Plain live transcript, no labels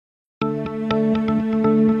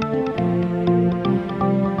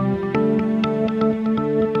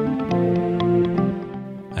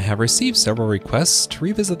received several requests to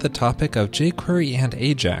revisit the topic of jQuery and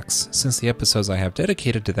Ajax, since the episodes I have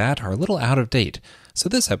dedicated to that are a little out of date. So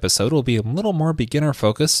this episode will be a little more beginner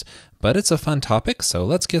focused, but it's a fun topic, so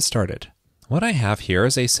let's get started. What I have here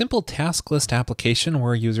is a simple task list application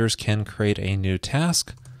where users can create a new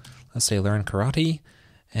task. Let's say learn karate,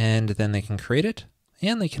 and then they can create it,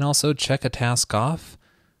 and they can also check a task off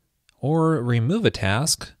or remove a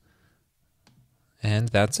task, and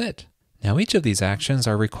that's it. Now each of these actions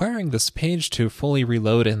are requiring this page to fully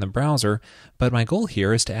reload in the browser, but my goal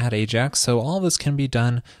here is to add Ajax so all this can be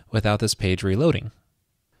done without this page reloading.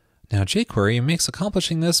 Now jQuery makes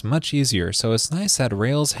accomplishing this much easier, so it's nice that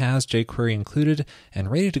Rails has jQuery included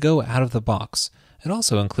and ready to go out of the box. It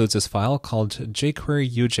also includes this file called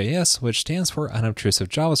jQuery which stands for unobtrusive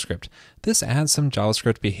JavaScript. This adds some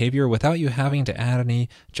JavaScript behavior without you having to add any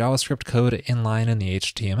JavaScript code inline in the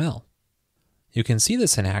HTML. You can see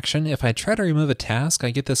this in action. If I try to remove a task,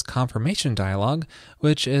 I get this confirmation dialog,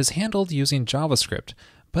 which is handled using JavaScript.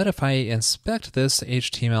 But if I inspect this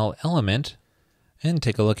HTML element and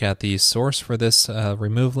take a look at the source for this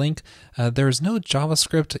remove link, there's no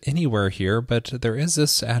JavaScript anywhere here, but there is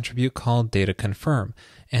this attribute called data_confirm.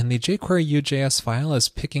 And the jQuery file is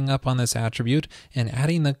picking up on this attribute and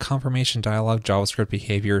adding the confirmation dialog JavaScript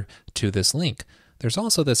behavior to this link. There's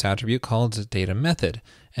also this attribute called dataMethod,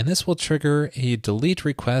 and this will trigger a delete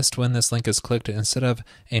request when this link is clicked instead of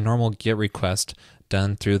a normal GET request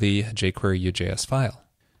done through the jQuery file.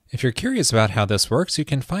 If you're curious about how this works, you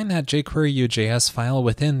can find that jQuery file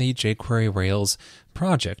within the jQuery Rails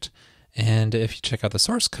project. And if you check out the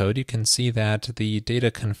source code, you can see that the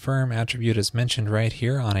data_confirm attribute is mentioned right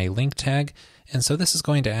here on a link tag, and so this is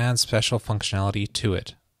going to add special functionality to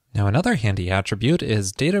it. Now another handy attribute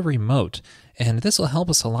is data_remote, and this will help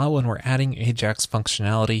us a lot when we're adding Ajax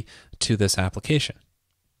functionality to this application.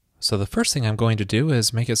 So the first thing I'm going to do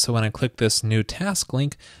is make it so when I click this new task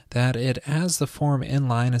link that it adds the form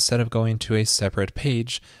inline instead of going to a separate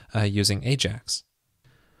page using Ajax.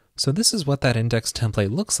 So this is what that index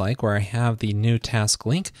template looks like, where I have the new task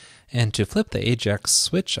link, and to flip the Ajax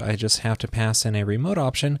switch I just have to pass in a remote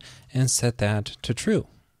option and set that to true.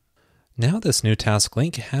 Now this new task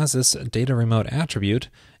link has this data_remote attribute,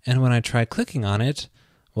 and when I try clicking on it,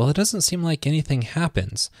 well, it doesn't seem like anything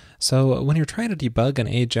happens. So when you're trying to debug an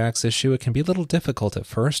Ajax issue, it can be a little difficult at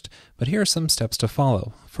first, but here are some steps to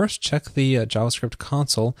follow. First, check the JavaScript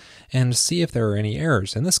console and see if there are any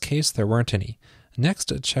errors. In this case, there weren't any.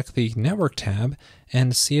 Next, check the network tab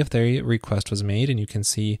and see if the request was made, and you can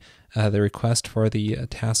see the request for the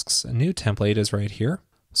task's new template is right here.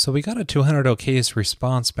 So we got a 200 OKs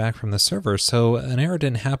response back from the server, so an error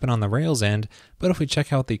didn't happen on the Rails end, but if we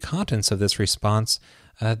check out the contents of this response,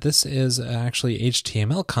 this is actually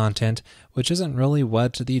HTML content, which isn't really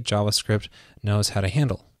what the JavaScript knows how to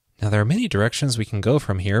handle. Now there are many directions we can go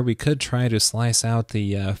from here. We could try to slice out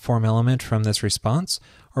the form element from this response,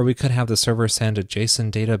 or we could have the server send a JSON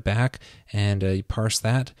data back and parse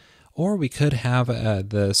that, or we could have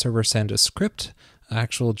the server send a script,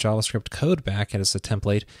 actual JavaScript code back as a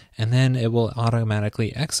template, and then it will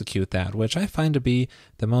automatically execute that, which I find to be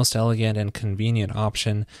the most elegant and convenient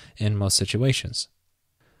option in most situations.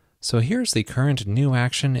 So here's the current new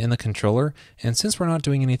action in the controller, and since we're not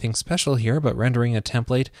doing anything special here but rendering a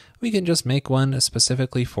template, we can just make one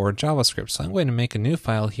specifically for JavaScript. So I'm going to make a new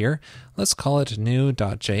file here. Let's call it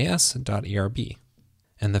new.js.erb.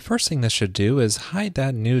 And the first thing this should do is hide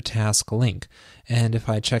that new task link. And if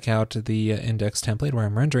I check out the index template where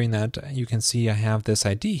I'm rendering that, you can see I have this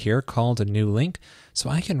ID here called a new link.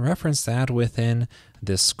 So I can reference that within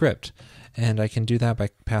this script. And I can do that by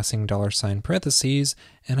passing $ parentheses,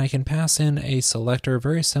 and I can pass in a selector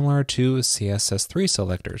very similar to CSS3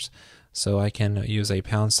 selectors. So I can use a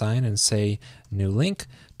 # and say new link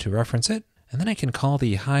to reference it, and then I can call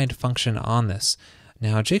the hide function on this.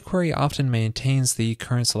 Now jQuery often maintains the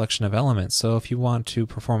current selection of elements, so if you want to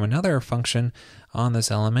perform another function on this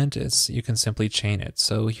element, you can simply chain it.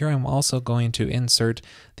 So here I'm also going to insert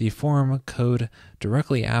the form code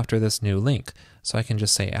directly after this new link. So I can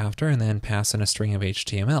just say after and then pass in a string of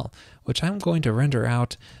HTML, which I'm going to render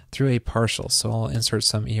out through a partial. So I'll insert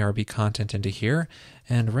some ERB content into here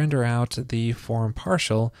and render out the form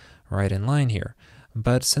partial right in line here.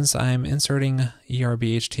 But since I'm inserting ERB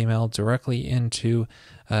HTML directly into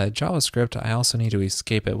JavaScript, I also need to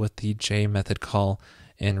escape it with the J method call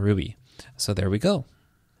in Ruby. So there we go.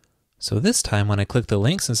 So this time when I click the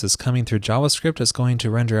link, since it's coming through JavaScript, it's going to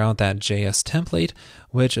render out that JS template,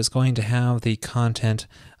 which is going to have the content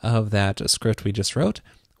of that script we just wrote,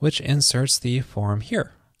 which inserts the form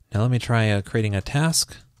here. Now let me try creating a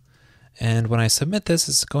task. And when I submit this,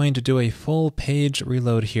 it's going to do a full page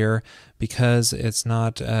reload here because it's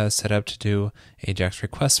not set up to do Ajax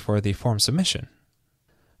requests for the form submission.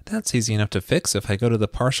 That's easy enough to fix. If I go to the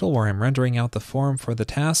partial where I'm rendering out the form for the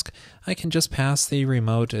task, I can just pass the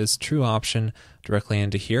remote as true option directly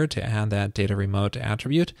into here to add that data remote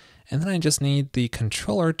attribute. And then I just need the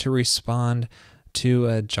controller to respond to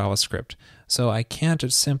JavaScript. So I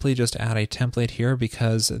can't simply just add a template here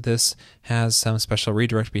because this has some special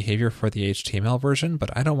redirect behavior for the HTML version, but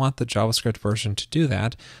I don't want the JavaScript version to do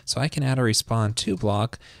that. So I can add a respond to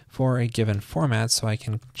block for a given format so I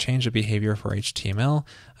can change the behavior for HTML.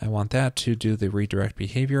 I want that to do the redirect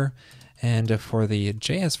behavior. And for the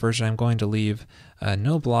JS version, I'm going to leave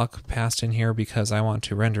no block passed in here because I want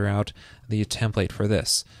to render out the template for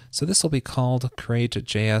this. So this will be called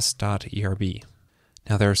create.js.erb.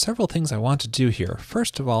 Now there are several things I want to do here.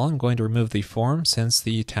 First of all, I'm going to remove the form since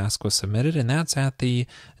the task was submitted, and that's at the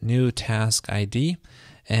new task ID,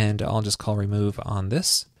 and I'll just call remove on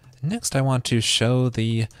this. Next, I want to show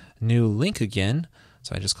the new link again,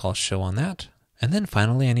 so I just call show on that. And then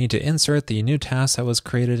finally, I need to insert the new task that was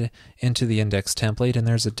created into the index template, and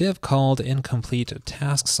there's a div called incomplete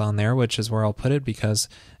tasks on there, which is where I'll put it because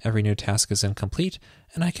every new task is incomplete,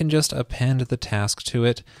 and I can just append the task to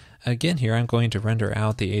it. Again, here I'm going to render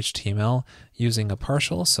out the HTML using a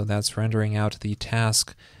partial, so that's rendering out the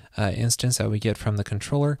task instance that we get from the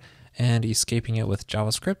controller and escaping it with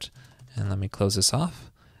JavaScript. And let me close this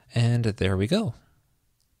off, and there we go.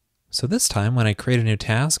 So this time when I create a new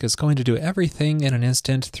task, it's going to do everything in an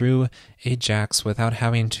instant through Ajax without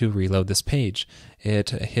having to reload this page.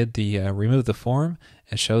 It hid the remove the form,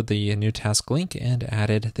 it showed the new task link, and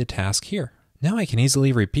added the task here. Now I can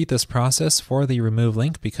easily repeat this process for the remove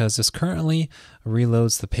link because this currently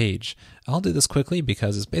reloads the page. I'll do this quickly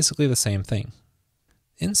because it's basically the same thing.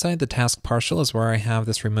 Inside the task partial is where I have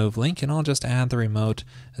this remove link, and I'll just add the remote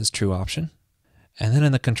as true option. And then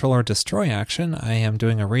in the controller destroy action, I am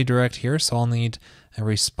doing a redirect here, so I'll need a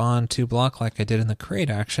respond to block like I did in the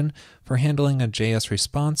create action for handling a JS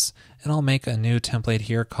response, and I'll make a new template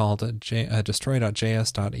here called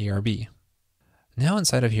destroy.js.erb. Now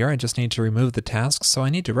inside of here, I just need to remove the task, so I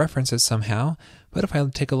need to reference it somehow. But if I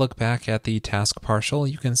take a look back at the task partial,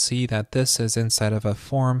 you can see that this is inside of a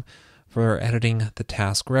form for editing the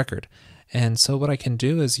task record. And so what I can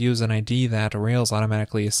do is use an ID that Rails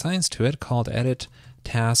automatically assigns to it called edit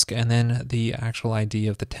task and then the actual ID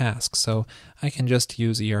of the task. So I can just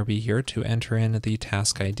use ERB here to enter in the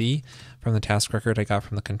task ID from the task record I got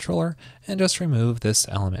from the controller and just remove this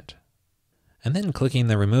element. And then clicking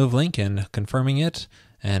the remove link and confirming it,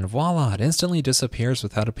 and voila, it instantly disappears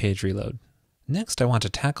without a page reload. Next, I want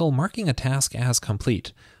to tackle marking a task as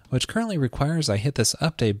complete, which currently requires I hit this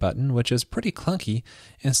update button, which is pretty clunky.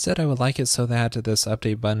 Instead, I would like it so that this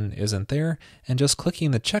update button isn't there, and just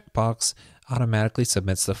clicking the checkbox automatically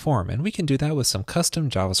submits the form, and we can do that with some custom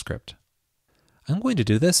JavaScript. I'm going to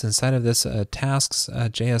do this inside of this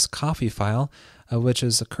tasks.js coffee file, which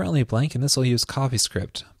is currently blank, and this will use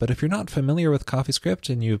CoffeeScript. But if you're not familiar with CoffeeScript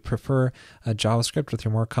and you prefer JavaScript that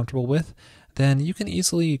you're more comfortable with, then you can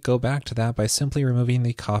easily go back to that by simply removing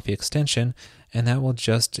the coffee extension, and that will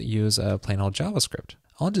just use plain old JavaScript.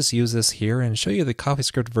 I'll just use this here and show you the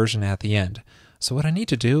CoffeeScript version at the end. So what I need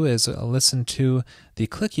to do is listen to the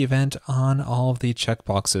click event on all of the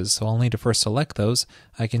checkboxes. So I'll need to first select those.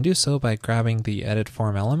 I can do so by grabbing the edit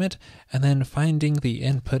form element and then finding the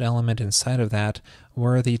input element inside of that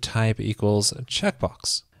where the type equals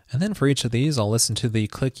checkbox. And then for each of these, I'll listen to the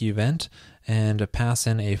click event and pass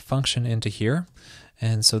in a function into here.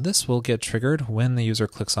 And so this will get triggered when the user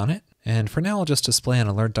clicks on it. And for now, I'll just display an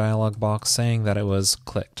alert dialog box saying that it was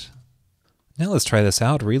clicked. Now let's try this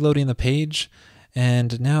out, reloading the page.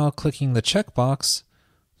 And now clicking the checkbox,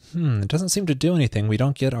 it doesn't seem to do anything. We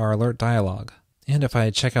don't get our alert dialog. And if I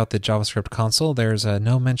check out the JavaScript console, there's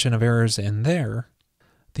no mention of errors in there.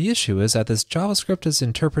 The issue is that this JavaScript is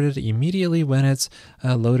interpreted immediately when it's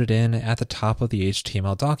loaded in at the top of the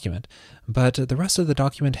HTML document. But the rest of the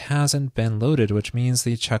document hasn't been loaded, which means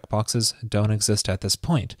the checkboxes don't exist at this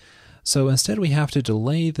point. So instead we have to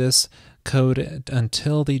delay this code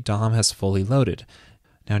until the DOM has fully loaded.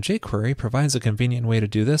 Now jQuery provides a convenient way to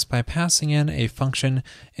do this by passing in a function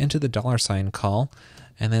into the $sign call,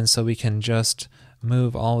 and then so we can just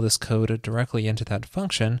move all of this code directly into that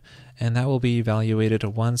function, and that will be evaluated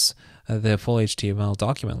once the full HTML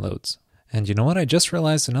document loads. And you know what? I just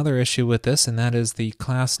realized another issue with this, and that is the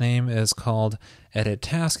class name is called edit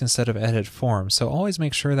task instead of edit form. So always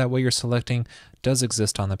make sure that what you're selecting does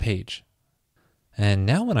exist on the page. And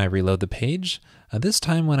now when I reload the page, this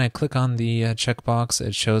time when I click on the checkbox,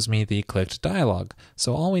 it shows me the clicked dialog.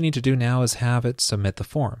 So all we need to do now is have it submit the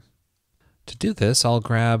form. To do this, I'll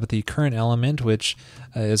grab the current element, which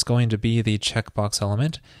is going to be the checkbox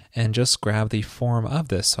element, and just grab the form of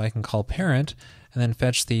this. So I can call parent and then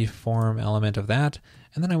fetch the form element of that.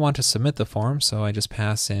 And then I want to submit the form, so I just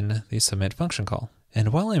pass in the submit function call.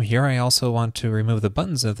 And while I'm here, I also want to remove the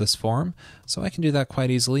buttons of this form. So I can do that quite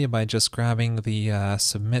easily by just grabbing the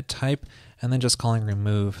submit type and then just calling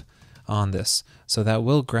remove on this. So that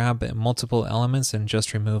will grab multiple elements and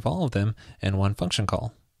just remove all of them in one function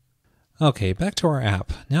call. Okay, back to our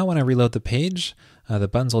app. Now when I reload the page, the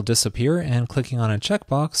buttons will disappear, and clicking on a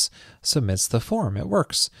checkbox submits the form. It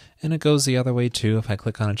works. And it goes the other way too. If I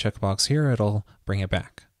click on a checkbox here, it'll bring it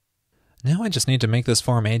back. Now I just need to make this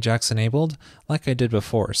form Ajax enabled like I did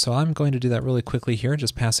before. So I'm going to do that really quickly here,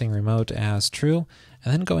 just passing remote as true,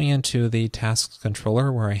 and then going into the tasks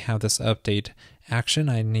controller where I have this update action.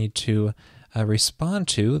 I need to respond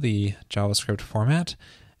to the JavaScript format,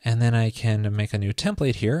 and then I can make a new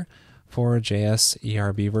template here for JS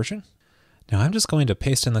ERB version. Now I'm just going to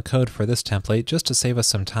paste in the code for this template just to save us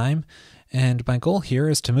some time, and my goal here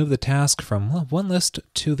is to move the task from one list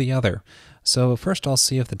to the other. So first I'll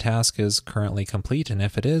see if the task is currently complete, and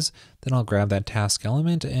if it is, then I'll grab that task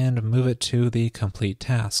element and move it to the complete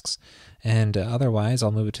tasks, and otherwise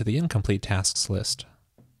I'll move it to the incomplete tasks list.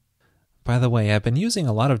 By the way, I've been using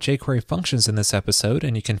a lot of jQuery functions in this episode,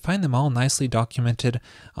 and you can find them all nicely documented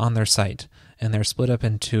on their site. And they're split up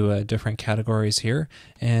into different categories here.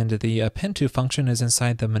 And the append to function is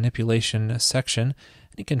inside the manipulation section.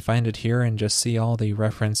 And you can find it here and just see all the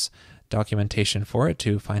reference documentation for it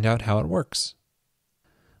to find out how it works.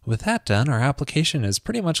 With that done, our application is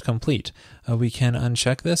pretty much complete. We can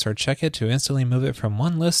uncheck this or check it to instantly move it from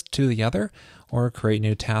one list to the other, or create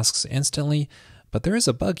new tasks instantly. But there is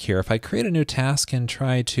a bug here. If I create a new task and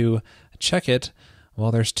try to check it,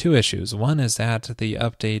 well, there's two issues. One is that the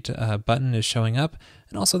update button is showing up,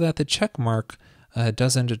 and also that the check mark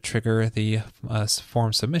doesn't trigger the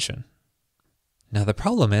form submission. Now the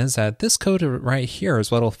problem is that this code right here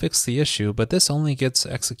is what will fix the issue, but this only gets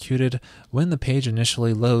executed when the page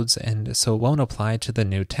initially loads, and so it won't apply to the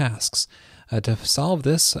new tasks. To solve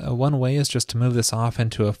this, one way is just to move this off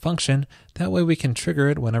into a function. That way we can trigger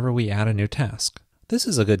it whenever we add a new task. This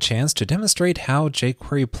is a good chance to demonstrate how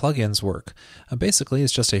jQuery plugins work. Basically,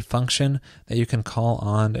 it's just a function that you can call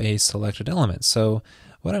on a selected element. So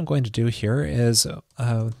what I'm going to do here is,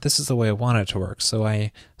 this is the way I want it to work. So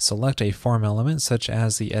I select a form element such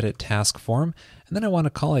as the edit task form, and then I want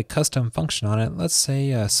to call a custom function on it. Let's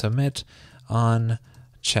say submit on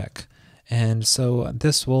check. And so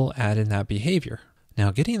this will add in that behavior.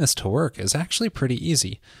 Now getting this to work is actually pretty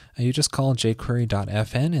easy. You just call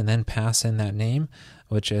jQuery.fn and then pass in that name,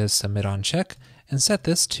 which is submit on check, and set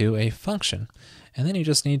this to a function. And then you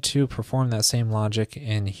just need to perform that same logic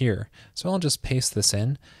in here. So I'll just paste this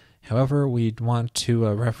in. However, we want to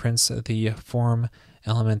reference the form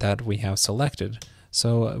element that we have selected.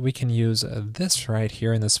 So we can use this right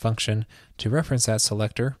here in this function to reference that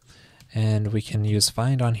selector. And we can use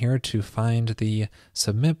find on here to find the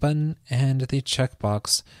submit button and the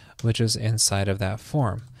checkbox, which is inside of that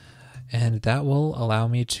form. And that will allow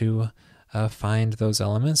me to find those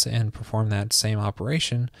elements and perform that same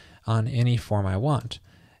operation on any form I want.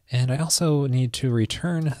 And I also need to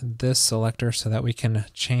return this selector so that we can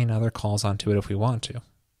chain other calls onto it if we want to.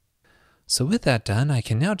 So with that done, I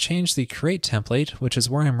can now change the create template, which is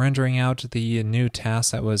where I'm rendering out the new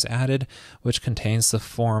task that was added, which contains the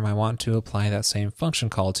form I want to apply that same function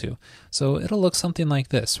call to. So it'll look something like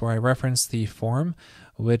this, where I reference the form,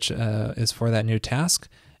 which is for that new task,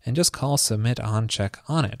 and just call submit on check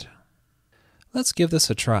on it. Let's give this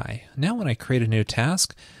a try. Now when I create a new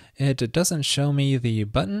task, it doesn't show me the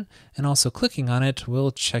button, and also clicking on it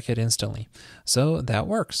will check it instantly. So that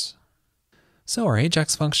works. So our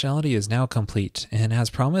Ajax functionality is now complete, and as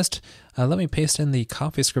promised, let me paste in the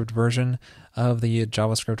CoffeeScript version of the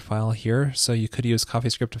JavaScript file here, so you could use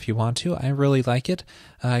CoffeeScript if you want to. I really like it.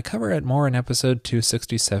 I cover it more in episode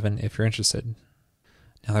 267 if you're interested.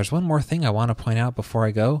 Now there's one more thing I want to point out before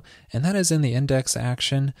I go, and that is in the index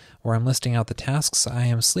action where I'm listing out the tasks. I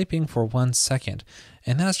am sleeping for 1 second,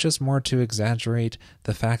 and that's just more to exaggerate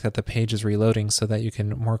the fact that the page is reloading so that you can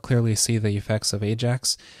more clearly see the effects of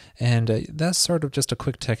Ajax. And that's sort of just a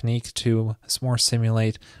quick technique to more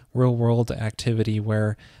simulate real-world activity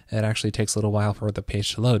where it actually takes a little while for the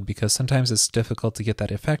page to load, because sometimes it's difficult to get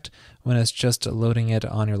that effect when it's just loading it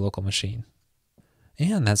on your local machine.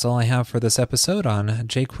 And that's all I have for this episode on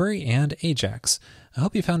jQuery and Ajax. I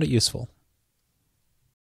hope you found it useful.